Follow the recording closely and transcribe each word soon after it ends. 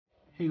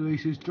Hey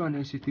racers,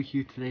 JonRacer3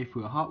 here today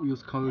for a Hot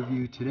Wheels car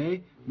review.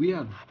 Today we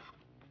have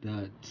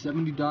the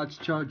 70 Dodge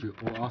Charger,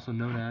 or also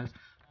known as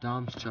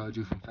Dom's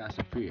Charger from Fast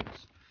and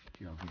Furious.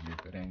 Here, I'll give you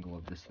a good angle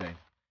of this thing.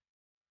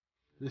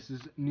 This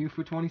is new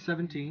for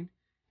 2017,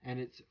 and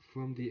it's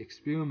from the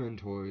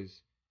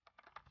Experimentors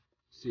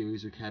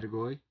series or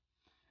category.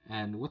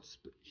 And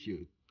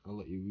here, I'll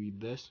let you read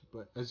this,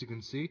 but as you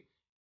can see,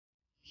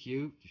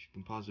 here, you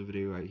can pause the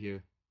video right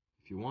here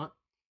if you want.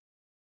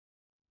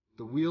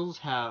 The wheels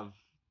have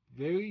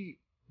very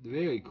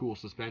cool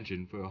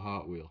suspension for a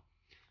Hot Wheel.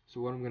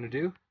 So what I'm going to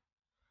do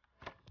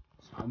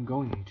is I'm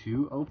going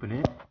to open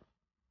it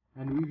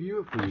and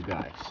review it for you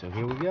guys. So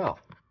here we go.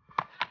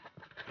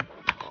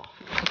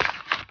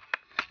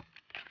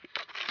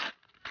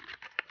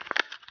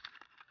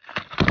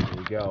 Here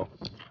we go.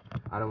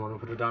 I don't want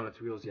to put it on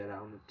its wheels yet.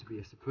 I want it to be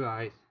a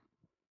surprise.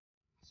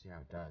 Let's see how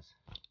it does.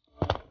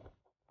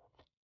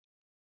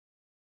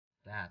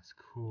 That's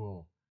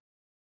cool.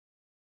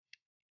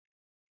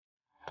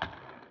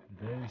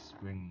 Very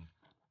springy.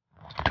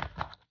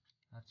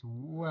 That's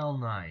well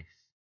nice.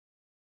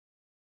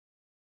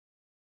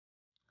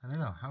 I don't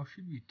know, how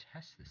should we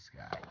test this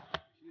guy?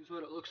 Here's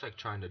what it looks like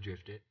trying to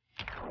drift it.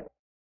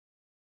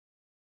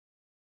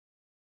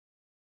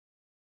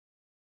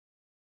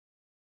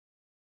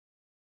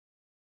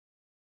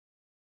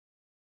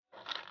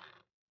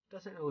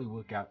 Doesn't really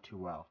work out too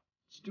well.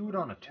 Let's do it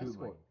on a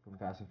two-way from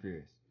Fast and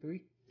Furious.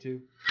 3,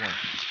 2, 1.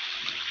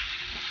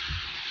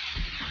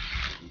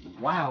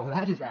 Wow,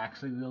 that is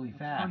actually really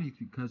fast. Funny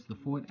because the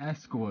Ford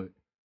Escort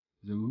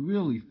is a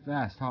really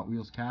fast Hot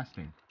Wheels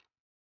casting.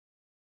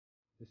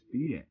 Let's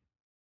beat it.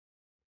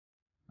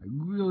 I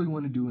really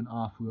want to do an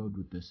off-road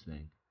with this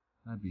thing.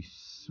 That'd be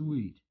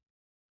sweet.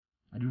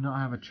 I do not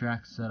have a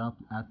track set up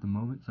at the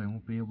moment, so I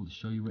won't be able to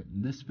show you it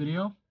in this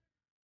video.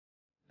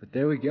 But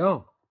there we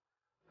go.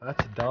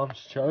 That's Dom's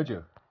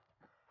Charger.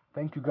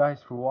 Thank you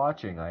guys for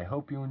watching. I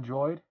hope you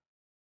enjoyed,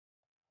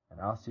 and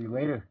I'll see you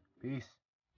later. Peace.